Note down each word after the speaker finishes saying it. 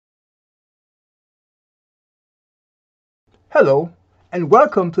Hello, and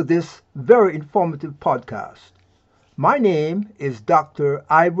welcome to this very informative podcast. My name is Dr.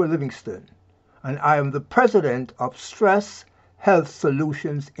 Ivor Livingston, and I am the president of Stress Health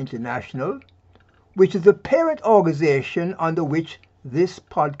Solutions International, which is the parent organization under which this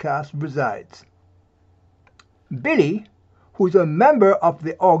podcast resides. Billy, who is a member of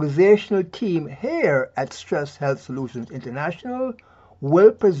the organizational team here at Stress Health Solutions International,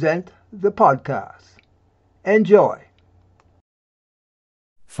 will present the podcast. Enjoy.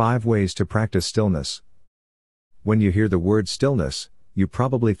 5 ways to practice stillness. When you hear the word stillness, you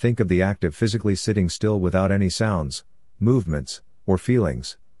probably think of the act of physically sitting still without any sounds, movements, or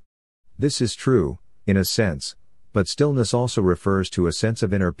feelings. This is true, in a sense, but stillness also refers to a sense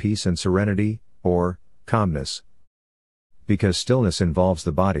of inner peace and serenity, or calmness. Because stillness involves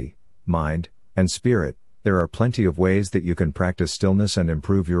the body, mind, and spirit, there are plenty of ways that you can practice stillness and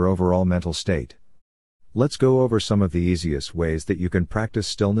improve your overall mental state. Let's go over some of the easiest ways that you can practice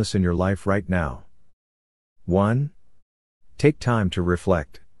stillness in your life right now. 1. Take time to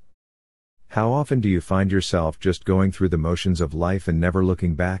reflect. How often do you find yourself just going through the motions of life and never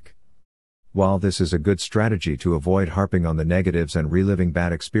looking back? While this is a good strategy to avoid harping on the negatives and reliving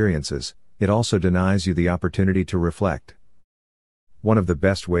bad experiences, it also denies you the opportunity to reflect. One of the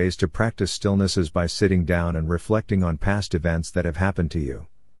best ways to practice stillness is by sitting down and reflecting on past events that have happened to you.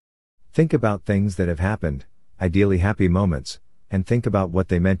 Think about things that have happened, ideally happy moments, and think about what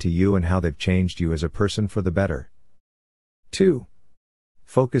they meant to you and how they've changed you as a person for the better. 2.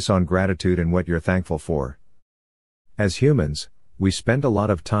 Focus on gratitude and what you're thankful for. As humans, we spend a lot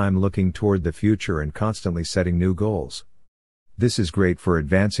of time looking toward the future and constantly setting new goals. This is great for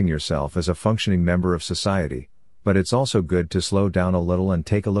advancing yourself as a functioning member of society, but it's also good to slow down a little and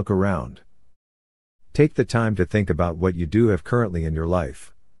take a look around. Take the time to think about what you do have currently in your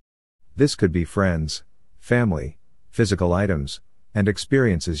life. This could be friends, family, physical items, and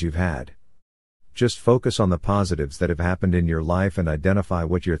experiences you've had. Just focus on the positives that have happened in your life and identify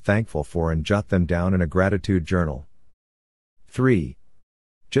what you're thankful for and jot them down in a gratitude journal. 3.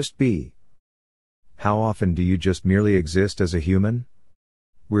 Just be. How often do you just merely exist as a human?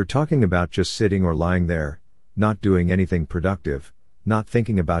 We're talking about just sitting or lying there, not doing anything productive, not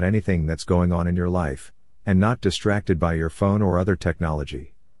thinking about anything that's going on in your life, and not distracted by your phone or other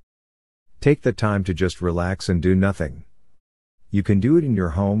technology. Take the time to just relax and do nothing. You can do it in your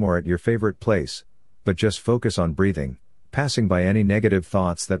home or at your favorite place, but just focus on breathing, passing by any negative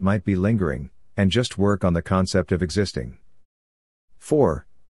thoughts that might be lingering, and just work on the concept of existing. 4.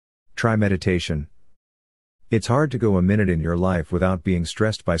 Try meditation. It's hard to go a minute in your life without being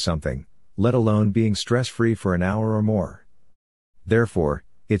stressed by something, let alone being stress-free for an hour or more. Therefore,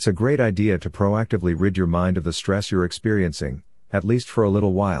 it's a great idea to proactively rid your mind of the stress you're experiencing, at least for a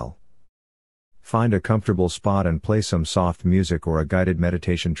little while. Find a comfortable spot and play some soft music or a guided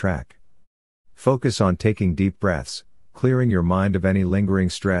meditation track. Focus on taking deep breaths, clearing your mind of any lingering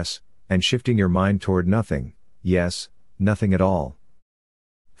stress, and shifting your mind toward nothing, yes, nothing at all.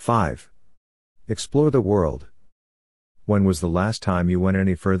 5. Explore the world. When was the last time you went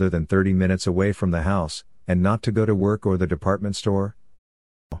any further than 30 minutes away from the house, and not to go to work or the department store?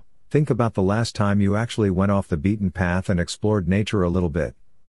 Think about the last time you actually went off the beaten path and explored nature a little bit.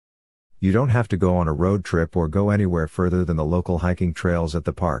 You don't have to go on a road trip or go anywhere further than the local hiking trails at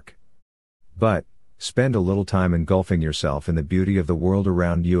the park. But, spend a little time engulfing yourself in the beauty of the world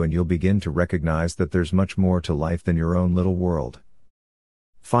around you and you'll begin to recognize that there's much more to life than your own little world.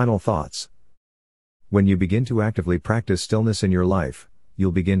 Final thoughts. When you begin to actively practice stillness in your life,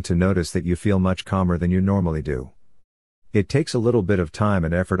 you'll begin to notice that you feel much calmer than you normally do. It takes a little bit of time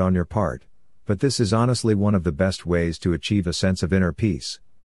and effort on your part, but this is honestly one of the best ways to achieve a sense of inner peace.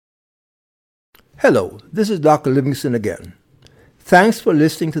 Hello, this is Dr. Livingston again. Thanks for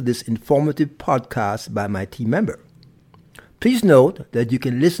listening to this informative podcast by my team member. Please note that you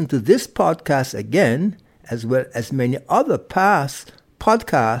can listen to this podcast again, as well as many other past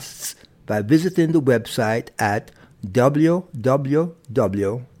podcasts, by visiting the website at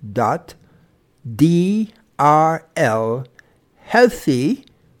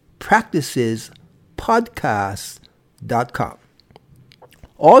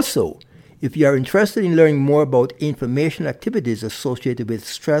Also, if you are interested in learning more about information activities associated with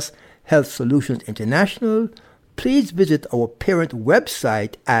Stress Health Solutions International, please visit our parent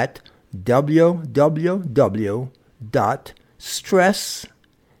website at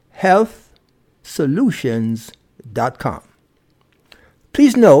www.stresshealthsolutions.com.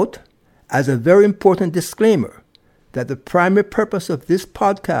 Please note, as a very important disclaimer, that the primary purpose of this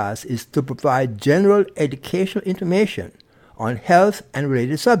podcast is to provide general educational information on health and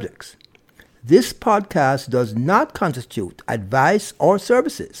related subjects. This podcast does not constitute advice or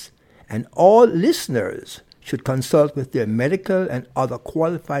services, and all listeners should consult with their medical and other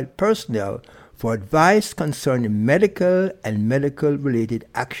qualified personnel for advice concerning medical and medical-related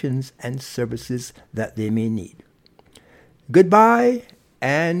actions and services that they may need. Goodbye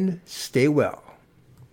and stay well.